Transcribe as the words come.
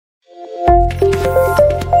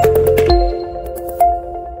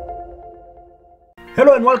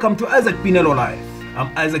and welcome to Isaac Pinelo Live.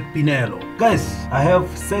 I'm Isaac Pinelo. Guys, I have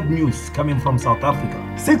sad news coming from South Africa.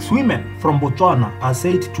 6 women from Botswana are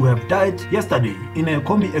said to have died yesterday in a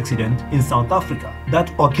Combi accident in South Africa that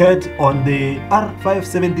occurred on the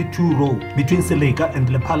R572 road between Seleka and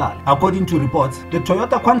Lephalale. According to reports, the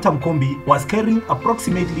Toyota Quantum Combi was carrying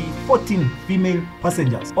approximately 14 female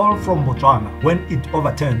passengers, all from Botswana, when it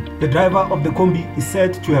overturned. The driver of the Combi is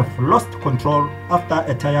said to have lost control after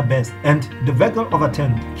a tire burst, and the vehicle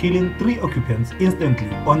overturned, killing 3 occupants instantly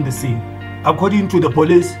on the scene. According to the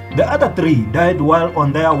police, the other 3 died while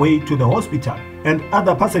on their way to the hospital, and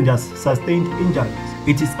other passengers sustained injuries.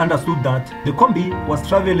 It is understood that the Combi was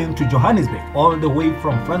traveling to Johannesburg all the way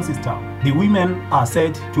from Francistown. The women are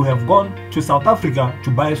said to have gone to South Africa to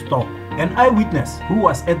buy stock. An eyewitness who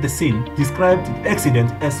was at the scene described the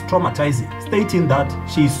accident as traumatizing, stating that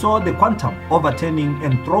she saw the Quantum overturning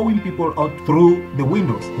and throwing people out through the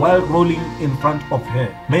windows while rolling in front of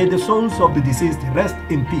her. May the souls of the deceased rest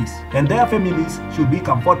in peace, and their families should be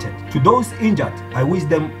comforted. To those injured, I wish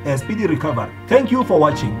them a speedy recovery. Thank you for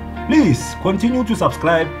watching. Please continue to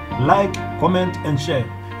subscribe, like, comment and share.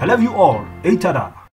 I love you all. Eitada.